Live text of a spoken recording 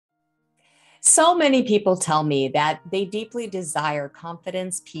So many people tell me that they deeply desire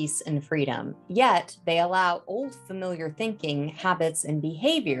confidence, peace, and freedom, yet they allow old familiar thinking, habits, and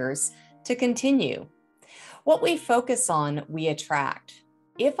behaviors to continue. What we focus on, we attract.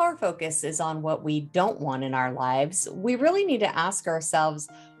 If our focus is on what we don't want in our lives, we really need to ask ourselves,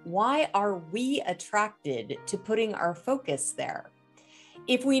 why are we attracted to putting our focus there?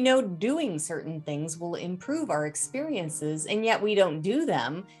 If we know doing certain things will improve our experiences and yet we don't do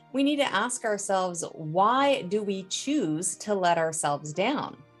them, we need to ask ourselves, why do we choose to let ourselves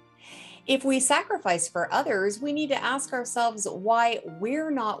down? If we sacrifice for others, we need to ask ourselves why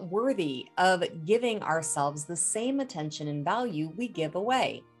we're not worthy of giving ourselves the same attention and value we give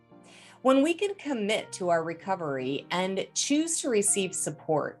away. When we can commit to our recovery and choose to receive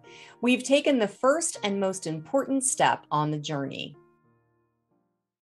support, we've taken the first and most important step on the journey.